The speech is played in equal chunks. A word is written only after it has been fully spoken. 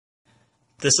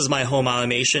This is my home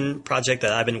automation project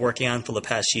that I've been working on for the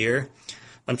past year.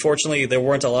 Unfortunately, there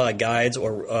weren't a lot of guides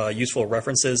or useful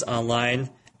references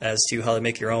online as to how to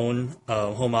make your own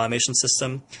home automation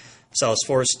system. So I was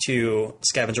forced to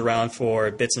scavenge around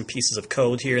for bits and pieces of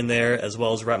code here and there, as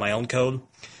well as write my own code.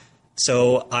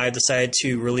 So I decided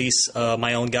to release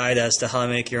my own guide as to how to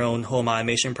make your own home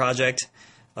automation project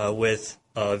with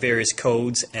various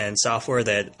codes and software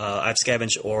that I've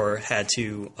scavenged or had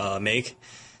to make.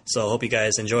 So I hope you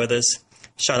guys enjoy this.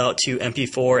 Shout out to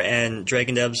MP4 and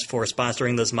Dragon Devs for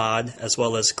sponsoring this mod, as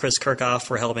well as Chris Kirchhoff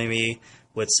for helping me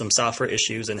with some software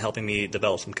issues and helping me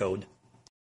develop some code.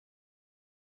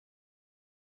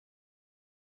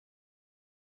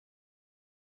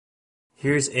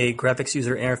 Here's a graphics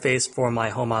user interface for my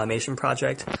home automation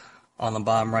project. On the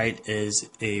bottom right is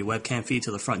a webcam feed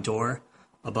to the front door.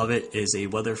 Above it is a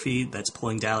weather feed that's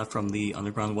pulling data from the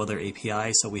Underground Weather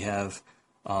API. So we have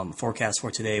forecast for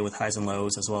today with highs and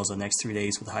lows, as well as the next 3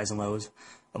 days with highs and lows.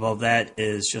 Above that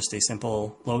is just a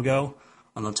simple logo.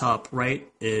 On the top right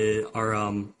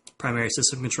are primary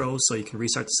system controls, so you can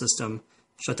restart the system,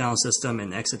 shut down the system,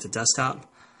 and exit the desktop.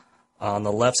 On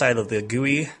the left side of the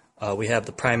GUI, we have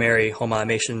the primary home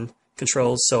automation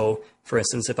controls. So, for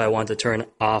instance, if I wanted to turn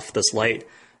off this light,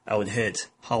 I would hit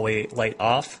hallway light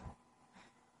off.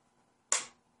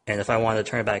 And if I wanted to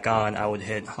turn it back on, I would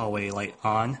hit hallway light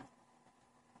on.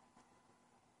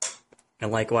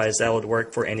 And likewise, that would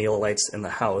work for any of the lights in the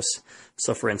house.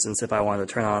 So for instance, if I wanted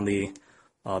to turn on the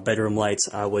bedroom lights,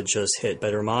 I would just hit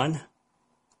bedroom on.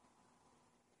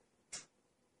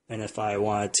 And if I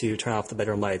wanted to turn off the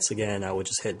bedroom lights, again, I would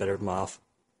just hit bedroom off.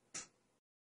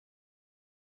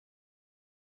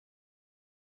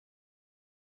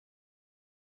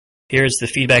 Here's the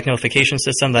feedback notification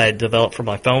system that I developed for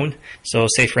my phone. So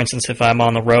say for instance, if I'm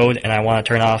on the road and I want to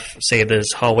turn off, say,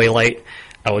 this hallway light,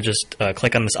 I will just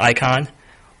click on this icon.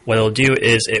 What it'll do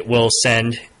is it will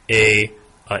send a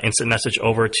instant message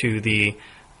over to the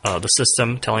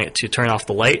system telling it to turn off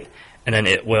the light, and then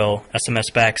it will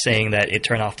SMS back saying that it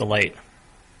turned off the light.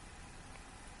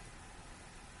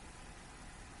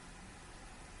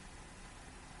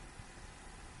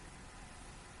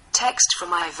 Text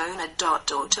from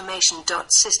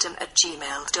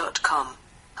ivona.automation.system@gmail.com.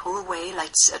 Hallway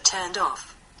lights are turned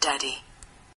off, Daddy.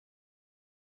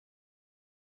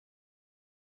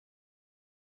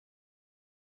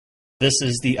 This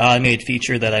is the automated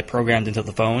feature that I programmed into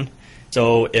the phone.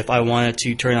 So if I wanted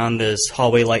to turn on this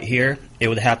hallway light here, it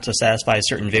would have to satisfy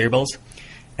certain variables.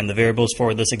 And the variables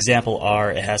for this example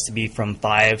are, it has to be from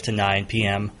 5 to 9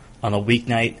 p.m. on a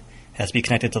weeknight, it has to be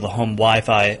connected to the home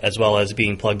Wi-Fi as well as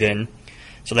being plugged in.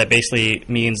 So that basically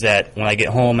means that when I get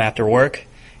home after work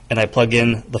and I plug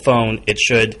in the phone, it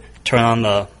should turn on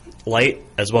the light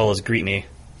as well as greet me.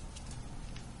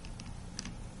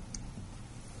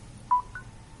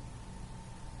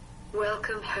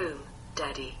 Welcome home,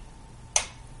 Daddy.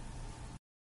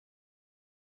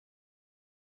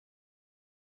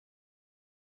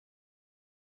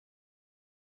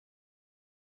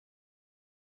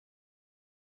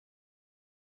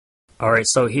 Alright,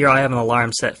 so here I have an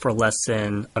alarm set for less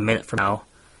than a minute from now.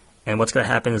 And what's going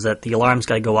to happen is that the alarm's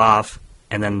going to go off,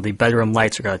 and then the bedroom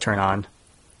lights are going to turn on.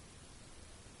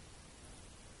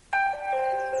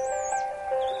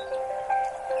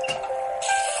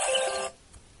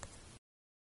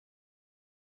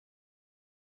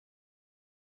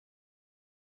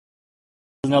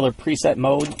 Another preset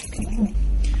mode.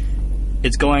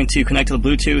 It's going to connect to the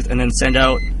Bluetooth and then send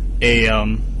out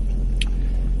a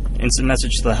instant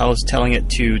message to the house telling it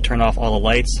to turn off all the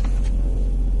lights.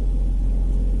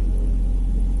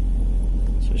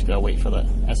 So just gotta wait for the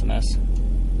SMS.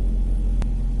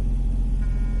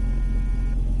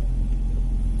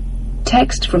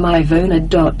 Text from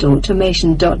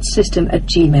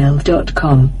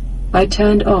ivona.automation.system@gmail.com. I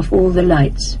turned off all the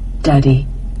lights, Daddy.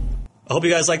 I hope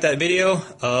you guys liked that video.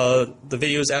 The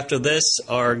videos after this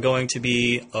are going to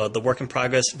be the work in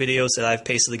progress videos that I've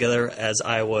pasted together as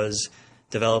I was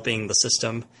developing the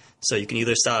system. So you can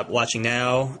either stop watching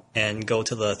now and go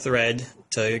to the thread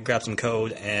to grab some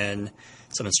code and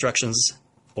some instructions,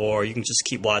 or you can just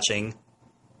keep watching.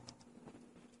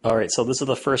 Alright, so this is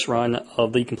the first run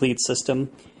of the complete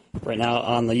system. Right now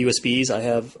on the USBs I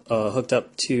have hooked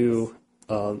up to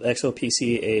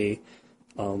XOPC a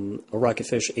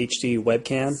Rocketfish HD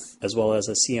webcam, as well as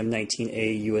a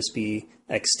CM19A USB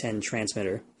X10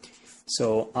 transmitter.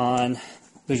 So on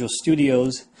Visual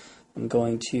Studios, I'm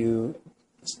going to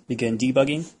begin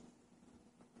debugging.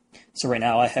 So right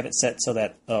now I have it set so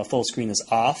that full screen is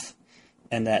off,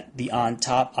 and that the on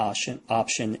top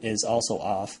option is also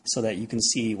off, so that you can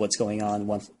see what's going on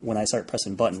when I start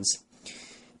pressing buttons.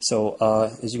 So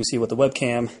as you can see with the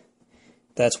webcam,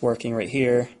 that's working right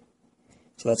here.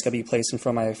 So that's going to be placed in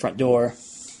front of my front door,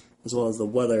 as well as the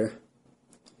weather.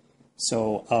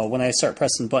 So when I start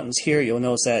pressing buttons here, you'll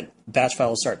notice that batch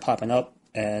files start popping up,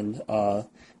 and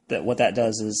what that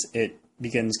does is it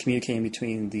begins communicating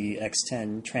between the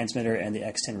X10 transmitter and the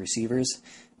X10 receivers.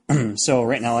 So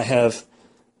right now I have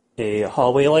a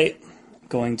hallway light. I'm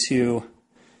going to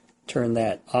turn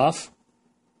that off,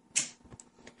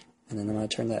 and then I'm going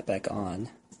to turn that back on.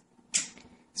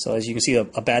 So as you can see, a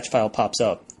batch file pops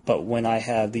up, but when I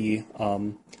have the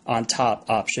on top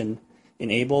option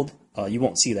enabled, you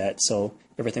won't see that, so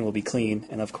everything will be clean,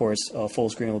 and of course full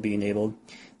screen will be enabled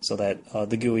so that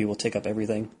the GUI will take up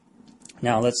everything.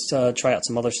 Now let's try out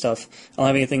some other stuff. I don't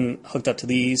have anything hooked up to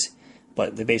these,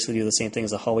 but they basically do the same thing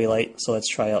as a hallway light, so let's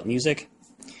try out music.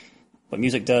 What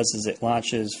music does is it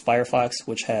launches Firefox,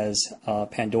 which has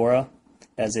Pandora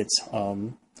as its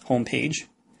home page,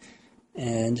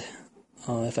 and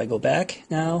if I go back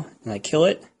now and I kill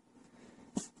it,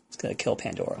 it's going to kill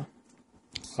Pandora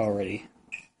already.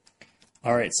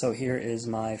 Alright, so here is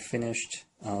my finished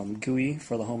GUI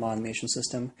for the home automation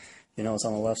system. You notice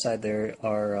on the left side there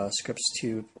are scripts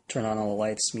to turn on all the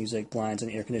lights, music, blinds,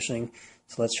 and air conditioning.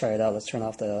 So let's try it out. Let's turn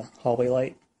off the hallway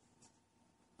light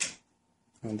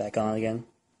and back on again.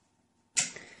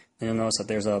 And you'll notice that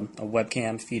there's a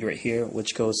webcam feed right here,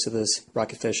 which goes to this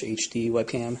Rocketfish HD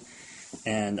webcam.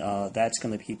 And that's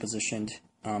going to be positioned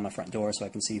on my front door so I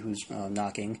can see who's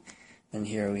knocking. And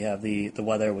here we have the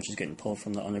weather, which is getting pulled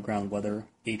from the underground weather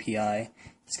API.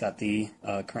 It's got the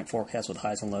current forecast with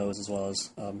highs and lows, as well as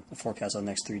a forecast on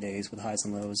the next 3 days with highs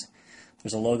and lows.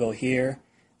 There's a logo here.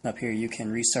 And up here you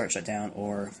can restart, shut down,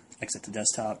 or exit the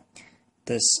desktop.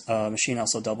 This machine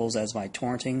also doubles as my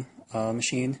torrenting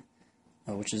machine,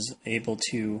 which is able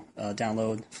to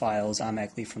download files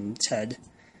automatically from TED.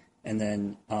 And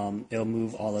then it'll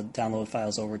move all the download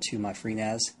files over to my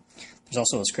FreeNAS. There's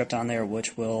also a script on there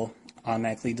which will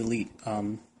automatically delete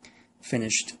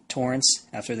finished torrents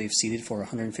after they've seeded for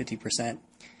 150%.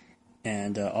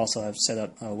 And also I've set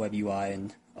up a web UI,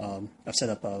 and I've set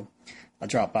up a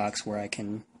Dropbox where I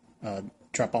can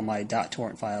drop all my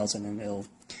 .torrent files, and then it'll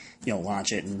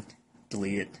launch it and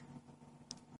delete it.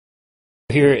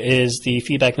 Here is the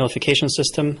feedback notification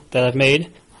system that I've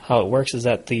made. How it works is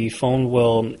that the phone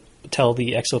will tell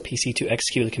the XOPC to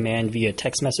execute the command via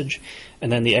text message,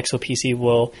 and then the XOPC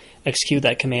will execute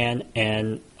that command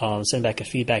and send back a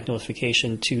feedback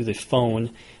notification to the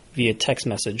phone via text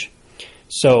message.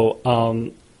 So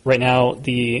right now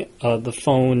the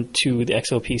phone to the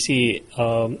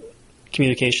XOPC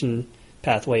communication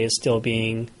pathway is still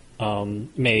being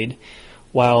made,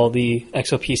 while the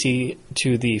XOPC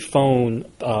to the phone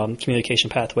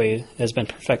communication pathway has been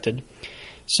perfected.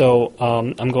 So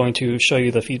I'm going to show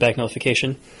you the feedback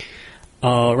notification.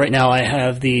 Right now I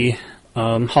have the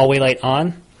hallway light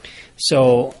on.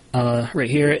 So right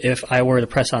here, if I were to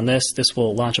press on this, this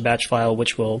will launch a batch file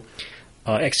which will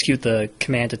execute the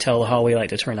command to tell the hallway light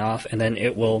to turn off, and then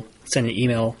it will send an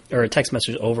email or a text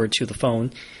message over to the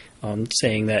phone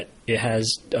saying that it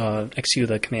has executed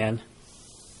the command.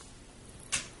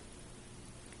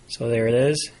 So there it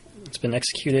is. It's been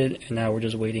executed, and now we're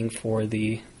just waiting for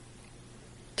the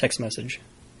text message.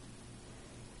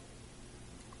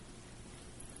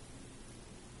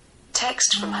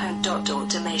 Text from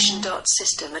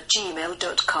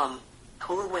home.automation.system@gmail.com.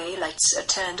 Hallway lights are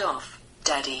turned off.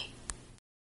 Daddy.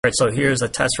 Alright, so here's a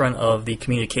test run of the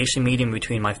communication medium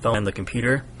between my phone and the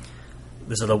computer.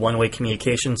 This is a one-way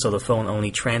communication, so the phone only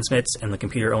transmits and the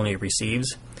computer only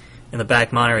receives. In the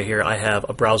back monitor here, I have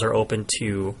a browser open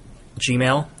to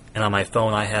Gmail, and on my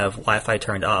phone I have Wi-Fi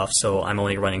turned off, so I'm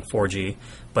only running 4G,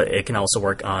 but it can also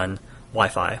work on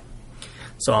Wi-Fi.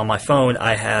 So on my phone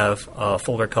I have a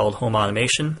folder called Home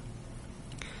Automation.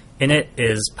 In it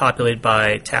is populated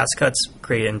by task cuts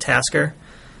created in Tasker.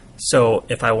 So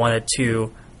if I wanted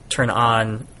to turn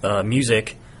on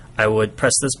music, I would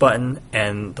press this button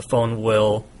and the phone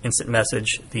will instant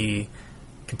message the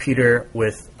computer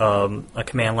with a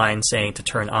command line saying to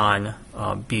turn on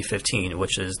B15,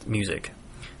 which is music.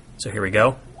 So here we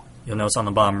go. You'll notice on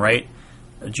the bottom right,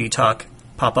 a GTalk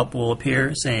pop-up will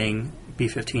appear saying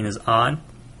B15 is on.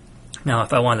 Now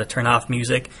if I wanted to turn off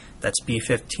music, that's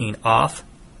B15 off.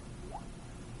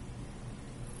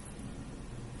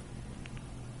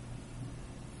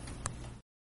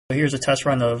 So here's a test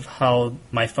run of how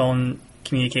my phone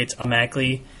communicates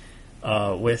automatically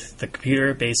with the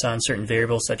computer based on certain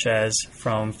variables, such as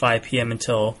from 5 p.m.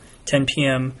 until 10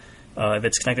 p.m., if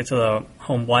it's connected to the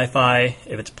home Wi-Fi,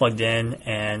 if it's plugged in,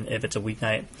 and if it's a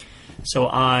weeknight. So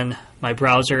on my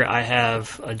browser, I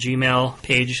have a Gmail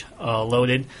page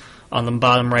loaded. On the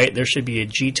bottom right, there should be a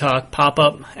Gtalk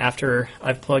pop-up after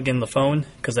I've plugged in the phone,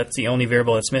 because that's the only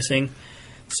variable that's missing.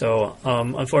 So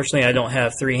unfortunately, I don't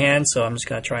have 3 hands, so I'm just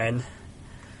going to try and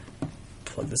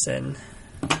plug this in.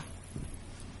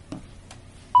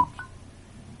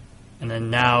 And then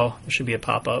now there should be a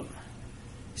pop-up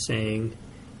saying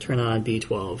turn on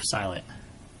B12 silent.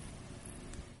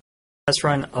 Test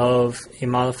run of a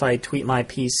modified Tweet My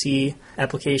PC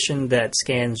application that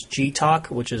scans Gtalk,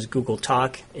 which is Google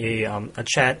Talk, a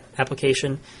chat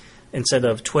application, instead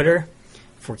of Twitter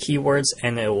for keywords,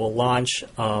 and it will launch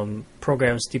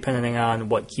programs depending on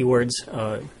what keywords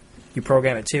you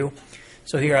program it to.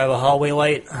 So here I have a hallway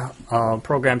light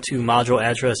programmed to module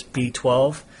address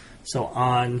B12. So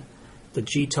on the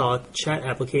Gtalk chat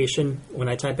application, when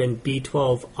I type in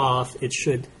B12 off, it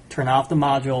should turn off the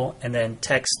module and then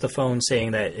text the phone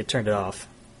saying that it turned it off.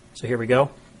 So here we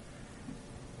go.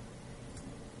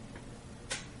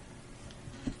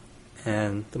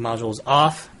 And the module is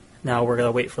off. Now we're going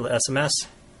to wait for the SMS.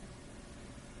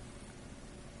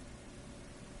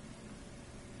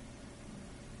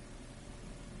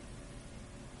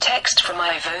 Text from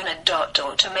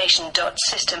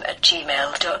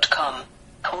ivona.automation.system@gmail.com.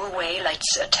 Hallway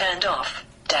lights are turned off,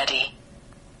 Daddy.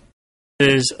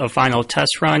 This is a final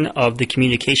test run of the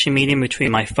communication medium between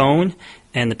my phone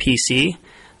and the PC.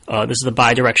 This is the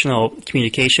bidirectional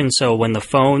communication, so when the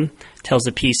phone tells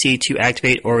the PC to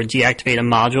activate or deactivate a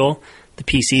module, the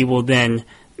PC will then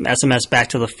SMS back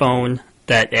to the phone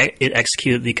that it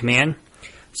executed the command.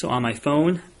 So on my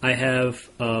phone, I have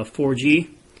 4G,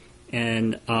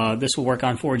 and this will work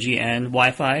on 4G and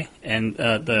Wi-Fi, and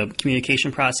the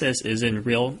communication process is in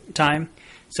real time,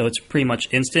 so it's pretty much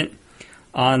instant.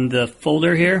 On the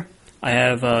folder here, I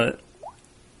have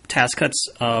task cuts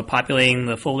populating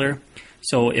the folder.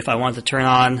 So if I want to turn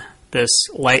on this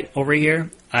light over here,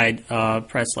 I'd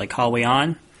press like hallway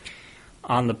on.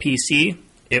 On the PC,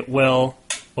 it will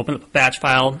open up a batch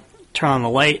file, turn on the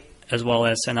light, as well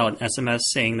as send out an SMS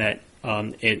saying that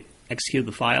it executed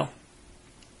the file.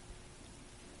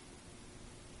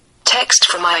 Text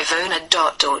from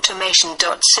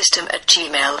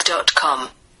ivona.automation.system@gmail.com.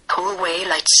 Hallway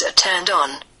lights are turned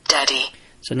on, Daddy.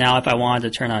 So now if I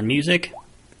wanted to turn on music,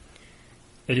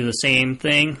 it'll do the same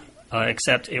thing,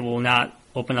 except it will not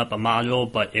open up a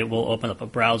module, but it will open up a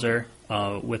browser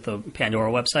with a Pandora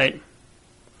website,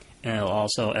 and it'll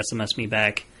also SMS me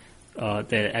back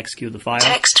that it executed the file.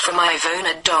 Text from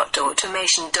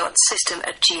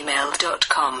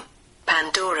ivona.automation.system@gmail.com.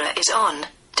 Pandora is on,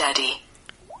 Daddy.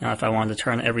 Now if I wanted to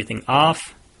turn everything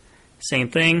off, same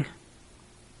thing.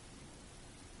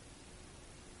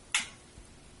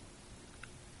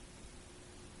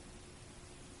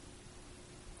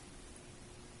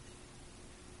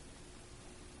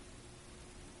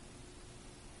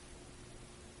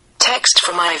 Text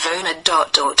from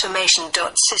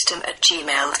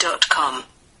ivona.automation.system@gmail.com.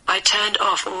 I turned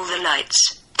off all the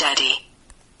lights, Daddy.